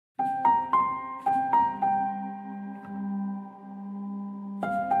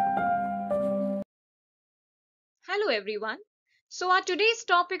Hello everyone. So our today's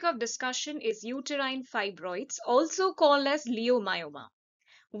topic of discussion is uterine fibroids, also called as leiomyoma.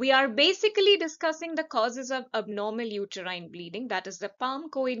 We are basically discussing the causes of abnormal uterine bleeding, that is the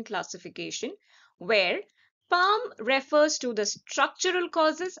Palm-Cohen classification, where Palm refers to the structural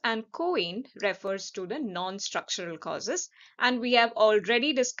causes and Cohen refers to the non-structural causes. And we have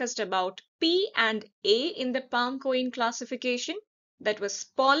already discussed about P and A in the Palm-Cohen classification, that was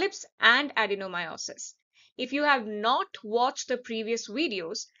polyps and adenomyosis. If you have not watched the previous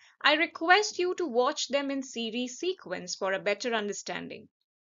videos, I request you to watch them in series sequence for a better understanding.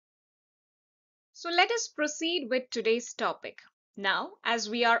 So let us proceed with today's topic. Now, as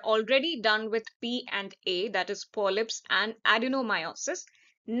we are already done with P and A, that is polyps and adenomyosis,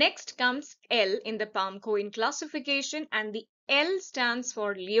 next comes L in the Palm-Cohen classification, and the L stands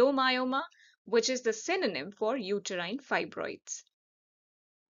for leiomyoma, which is the synonym for uterine fibroids.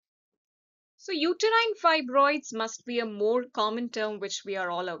 So uterine fibroids must be a more common term which we are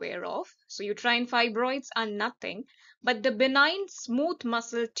all aware of. So uterine fibroids are nothing but the benign smooth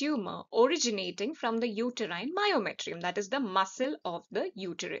muscle tumor originating from the uterine myometrium, that is the muscle of the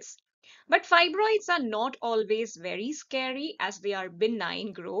uterus. But fibroids are not always very scary as they are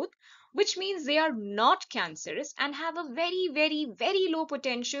benign growth, which means they are not cancerous and have a very low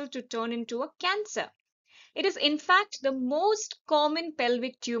potential to turn into a cancer. It is in fact the most common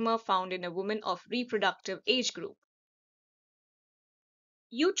pelvic tumor found in a woman of reproductive age group.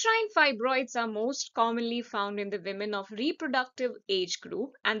 Uterine fibroids are most commonly found in the women of reproductive age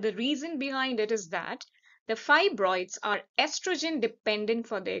group, and the reason behind it is that the fibroids are estrogen dependent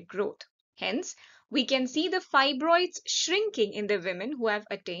for their growth. Hence, we can see the fibroids shrinking in the women who have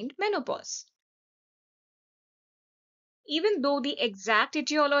attained menopause. Even though the exact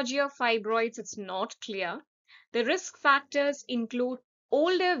etiology of fibroids is not clear, the risk factors include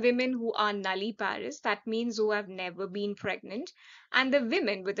older women who are nulliparous, that means who have never been pregnant, and the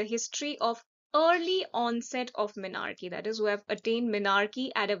women with a history of early onset of menarche, that is, who have attained menarche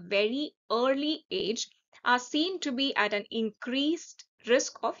at a very early age, are seen to be at an increased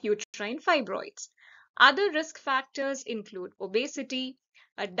risk of uterine fibroids. Other risk factors include obesity,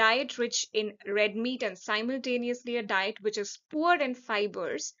 a diet rich in red meat, and simultaneously a diet which is poor in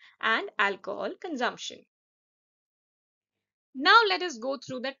fibers, and alcohol consumption. Now let us go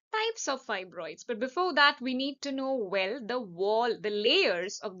through the types of fibroids. But before that, we need to know well the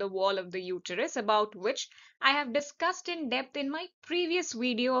layers of the wall of the uterus, about which I have discussed in depth in my previous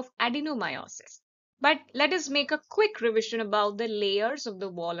video of adenomyosis. But let us make a quick revision about the layers of the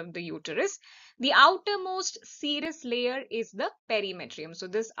wall of the uterus. The outermost serous layer is the perimetrium. So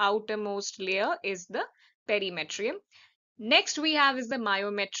this outermost layer is the perimetrium. Next we have is the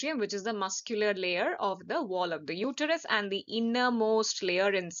myometrium, which is the muscular layer of the wall of the uterus, and the innermost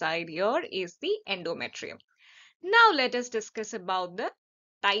layer inside here is the endometrium. Now let us discuss about the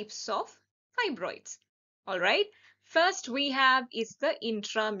types of fibroids. All right. First we have is the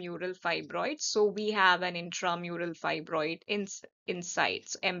intramural fibroid. So we have an intramural fibroid inside,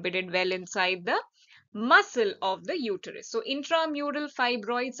 so embedded well inside the muscle of the uterus. So intramural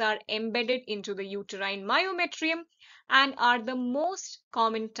fibroids are embedded into the uterine myometrium and are the most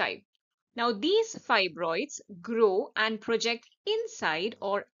common type. Now these fibroids grow and project inside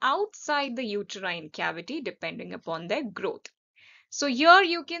or outside the uterine cavity depending upon their growth. So here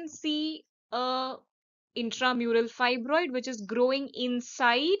you can see a intramural fibroid which is growing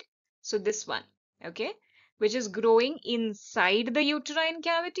inside. So this one, okay, which is growing inside the uterine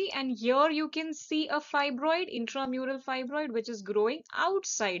cavity, and here you can see a fibroid, intramural fibroid, which is growing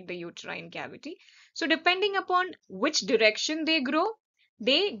outside the uterine cavity. So depending upon which direction they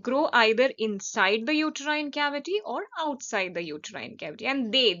grow either inside the uterine cavity or outside the uterine cavity,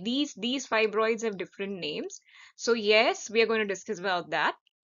 and these fibroids have different names. So yes, we are going to discuss about that.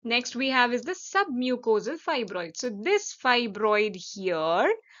 Next we have is the submucosal fibroid. So this fibroid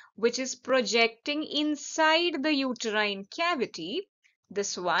here, which is projecting inside the uterine cavity,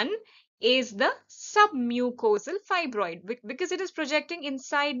 this one is the submucosal fibroid because it is projecting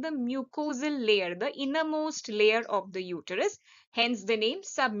inside the mucosal layer, the innermost layer of the uterus, hence the name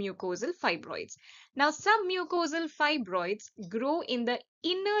submucosal fibroids. Now submucosal fibroids grow in the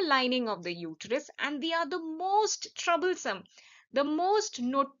inner lining of the uterus, and they are the most troublesome, the most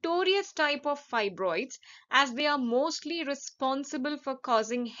notorious type of fibroids, as they are mostly responsible for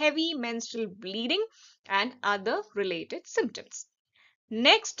causing heavy menstrual bleeding and other related symptoms.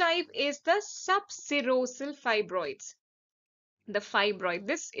 Next type is the subserosal fibroids. The fibroid,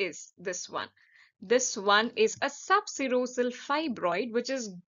 this one. This one is a subserosal fibroid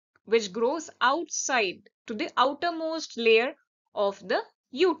which grows outside to the outermost layer of the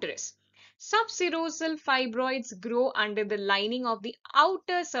uterus. Subserosal fibroids grow under the lining of the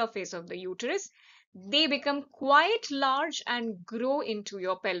outer surface of the uterus. They become quite large and grow into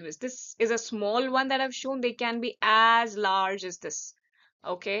your pelvis. This is a small one that I've shown. They can be as large as this.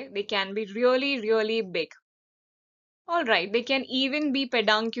 Okay, they can be really, really big. All right, they can even be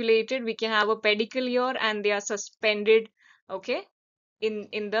pedunculated. We can have a pedicle here and they are suspended, okay, in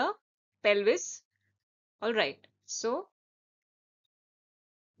the pelvis. All right, so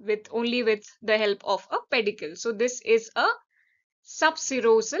with the help of a pedicle. So this is a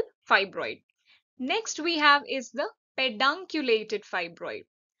subserosal fibroid. Next we have is the pedunculated fibroid.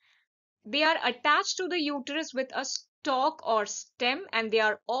 They are attached to the uterus with a stalk or stem, and they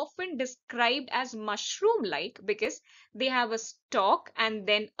are often described as mushroom-like because they have a stalk and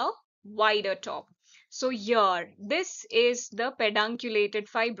then a wider top. So here, this is the pedunculated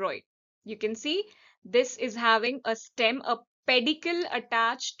fibroid. You can see this is having a stem, a pedicle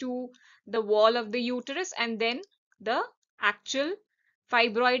attached to the wall of the uterus, and then the actual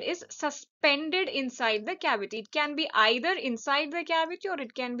fibroid is suspended inside the cavity. It can be either inside the cavity or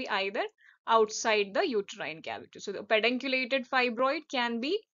it can be either outside the uterine cavity. So the pedunculated fibroid can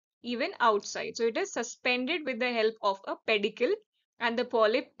be even outside. So it is suspended with the help of a pedicle and the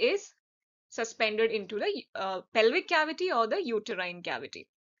polyp is suspended into the pelvic cavity or the uterine cavity.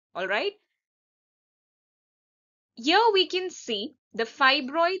 All right. Here we can see the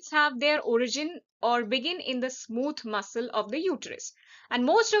fibroids have their origin or begin in the smooth muscle of the uterus. And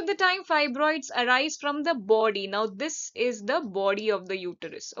most of the time fibroids arise from the body. Now this is the body of the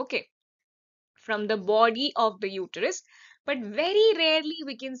uterus. Okay. From the body of the uterus. But very rarely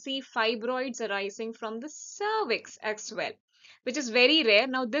we can see fibroids arising from the cervix as well, which is very rare.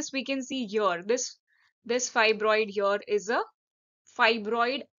 Now this we can see here. This fibroid here is a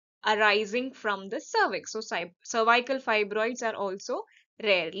fibroid arising from the cervix. So cervical fibroids are also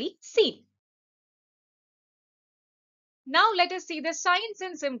rarely seen. Now let us see the signs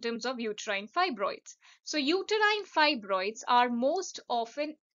and symptoms of uterine fibroids. So uterine fibroids are most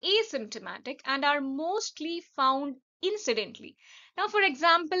often asymptomatic and are mostly found incidentally. Now, for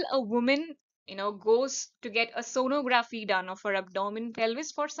example, a woman goes to get a sonography done of her abdomen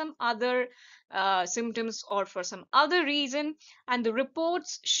pelvis for some other symptoms or for some other reason, and the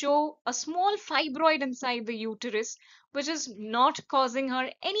reports show a small fibroid inside the uterus which is not causing her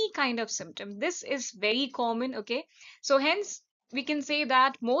any kind of symptom. This is very common, okay? So hence we can say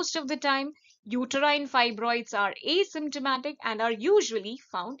that most of the time uterine fibroids are asymptomatic and are usually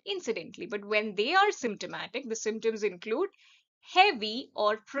found incidentally. But when they are symptomatic, the symptoms include heavy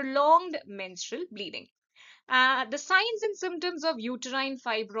or prolonged menstrual bleeding. The signs and symptoms of uterine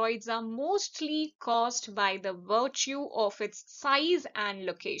fibroids are mostly caused by the virtue of its size and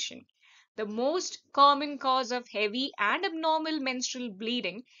location. The most common cause of heavy and abnormal menstrual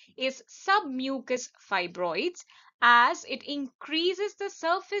bleeding is submucous fibroids, as it increases the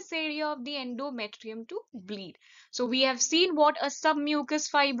surface area of the endometrium to bleed. So we have seen what a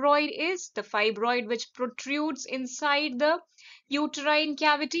submucous fibroid is, the fibroid which protrudes inside the uterine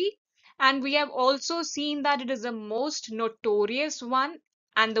cavity. And we have also seen that it is the most notorious one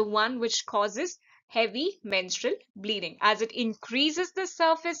and the one which causes heavy menstrual bleeding, as it increases the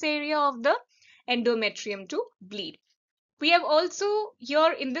surface area of the endometrium to bleed. We have also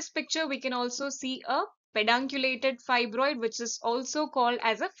here in this picture, we can also see a pedunculated fibroid, which is also called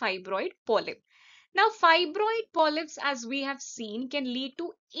as a fibroid polyp. Now, fibroid polyps, as we have seen, can lead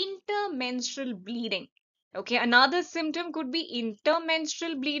to intermenstrual bleeding. Okay, another symptom could be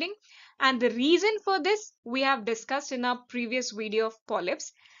intermenstrual bleeding. And the reason for this, we have discussed in our previous video of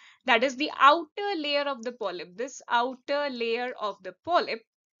polyps. That is the outer layer of the polyp. This outer layer of the polyp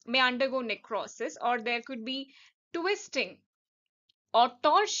may undergo necrosis, or there could be twisting or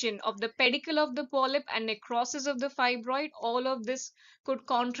torsion of the pedicle of the polyp and necrosis of the fibroid. All of this could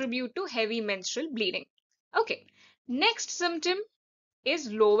contribute to heavy menstrual bleeding. Okay, next symptom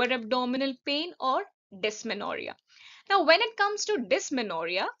is lower abdominal pain or dysmenorrhea. Now, when it comes to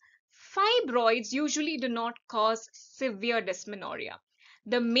dysmenorrhea, fibroids usually do not cause severe dysmenorrhea.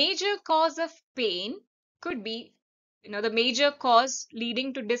 The major cause of pain could be, the major cause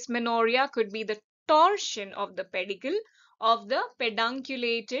leading to dysmenorrhea could be the torsion of the pedicle of the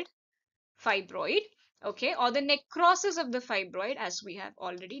pedunculated fibroid, okay, or the necrosis of the fibroid, as we have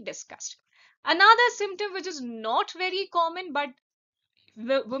already discussed. Another symptom which is not very common but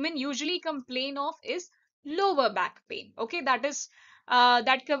women usually complain of is lower back pain. Okay, that is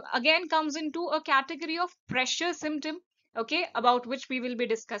again comes into a category of pressure symptom, okay, about which we will be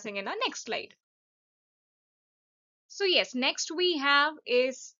discussing in our next slide. So yes, next we have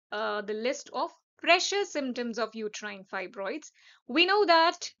is the list of pressure symptoms of uterine fibroids. We know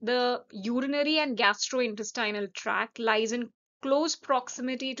that the urinary and gastrointestinal tract lies in close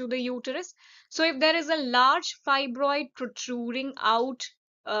proximity to the uterus. So, if there is a large fibroid protruding out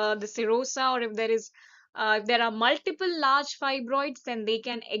the serosa, or if there are multiple large fibroids, then they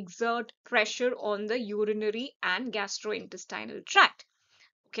can exert pressure on the urinary and gastrointestinal tract.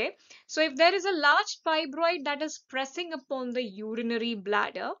 Okay, so if there is a large fibroid that is pressing upon the urinary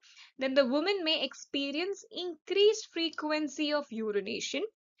bladder, then the woman may experience increased frequency of urination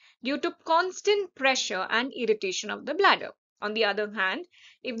due to constant pressure and irritation of the bladder. On the other hand,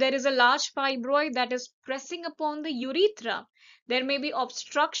 if there is a large fibroid that is pressing upon the urethra, there may be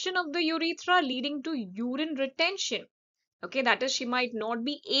obstruction of the urethra leading to urine retention. Okay, that is, she might not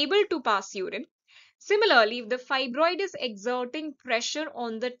be able to pass urine. Similarly, if the fibroid is exerting pressure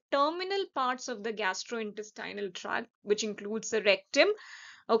on the terminal parts of the gastrointestinal tract, which includes the rectum,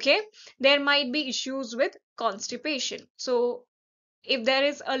 okay, there might be issues with constipation. So, if there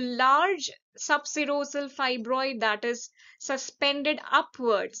is a large subserosal fibroid that is suspended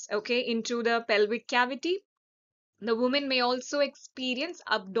upwards, okay, into the pelvic cavity, the woman may also experience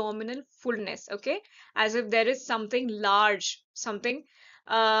abdominal fullness, okay, as if there is something large, something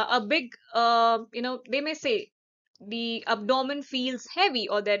a big, they may say the abdomen feels heavy,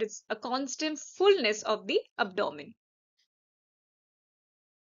 or there is a constant fullness of the abdomen.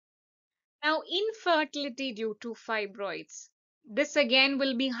 Now, infertility due to fibroids. This again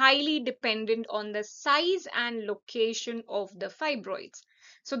will be highly dependent on the size and location of the fibroids.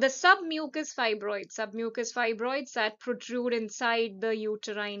 So, the submucous fibroids that protrude inside the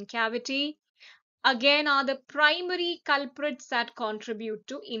uterine cavity, again, are the primary culprits that contribute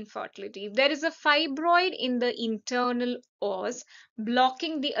to infertility. If there is a fibroid in the internal os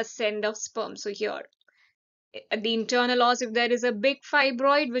blocking the ascent of sperm, so here at the internal os, if there is a big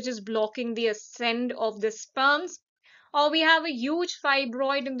fibroid which is blocking the ascent of the sperms, or we have a huge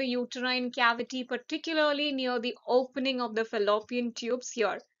fibroid in the uterine cavity, particularly near the opening of the fallopian tubes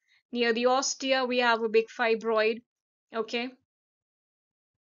here. Near the ostia, we have a big fibroid, okay?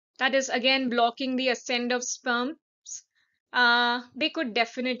 That is again blocking the ascent of sperms. They could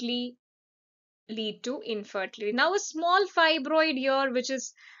definitely lead to infertility. Now, a small fibroid here, which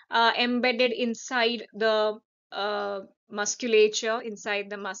is embedded inside the musculature, inside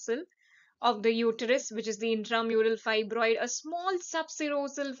the muscle of the uterus, which is the intramural fibroid, a small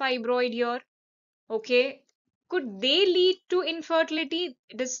subserosal fibroid here, okay, could they lead to infertility?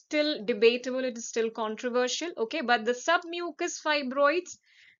 It is still debatable, it is still controversial, okay, but the submucous fibroids,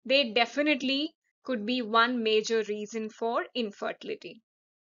 they definitely could be one major reason for infertility.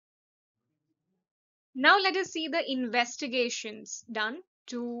 Now let us see the investigations done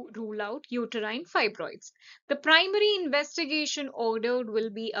to rule out uterine fibroids. The primary investigation ordered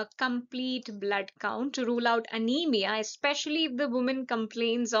will be a complete blood count to rule out anemia, especially if the woman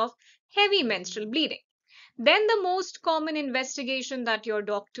complains of heavy menstrual bleeding. Then the most common investigation that your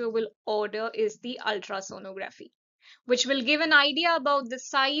doctor will order is the ultrasonography, which will give an idea about the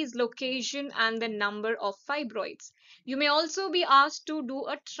size, location, and the number of fibroids. You may also be asked to do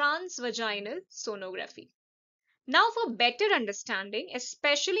a transvaginal sonography. Now, for better understanding,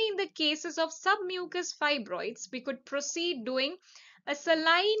 especially in the cases of submucous fibroids, we could proceed doing a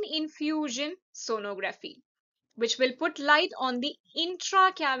saline infusion sonography, which will put light on the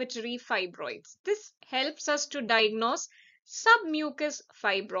intracavitary fibroids. This helps us to diagnose submucous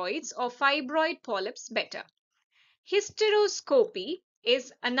fibroids or fibroid polyps better. Hysteroscopy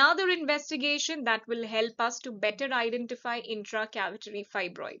is another investigation that will help us to better identify intracavitary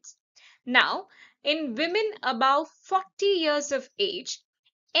fibroids. Now, in women above 40 years of age,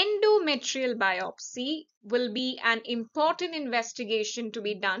 endometrial biopsy will be an important investigation to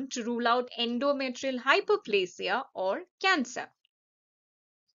be done to rule out endometrial hyperplasia or cancer.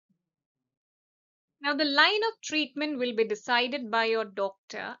 Now, the line of treatment will be decided by your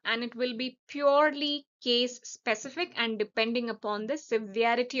doctor, and it will be purely case specific and depending upon the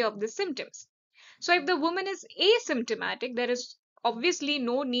severity of the symptoms. So, if the woman is asymptomatic, there is obviously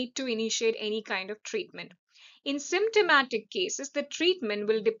no need to initiate any kind of treatment. In symptomatic cases, the treatment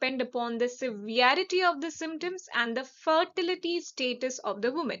will depend upon the severity of the symptoms and the fertility status of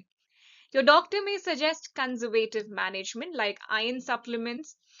the woman. Your doctor may suggest conservative management like iron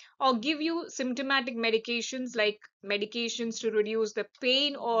supplements, or give you symptomatic medications like medications to reduce the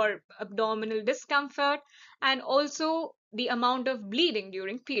pain or abdominal discomfort, and also the amount of bleeding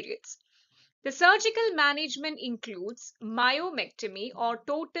during periods. The surgical management includes myomectomy or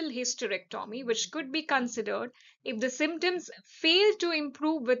total hysterectomy, which could be considered if the symptoms fail to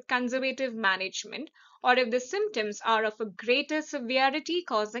improve with conservative management, or if the symptoms are of a greater severity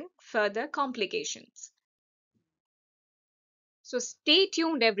causing further complications. So stay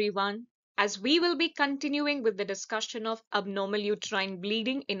tuned, everyone, as we will be continuing with the discussion of abnormal uterine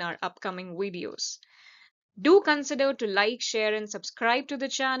bleeding in our upcoming videos. Do consider to like, share, and subscribe to the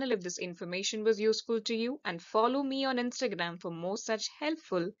channel if this information was useful to you, and follow me on Instagram for more such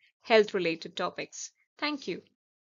helpful health related topics. Thank you.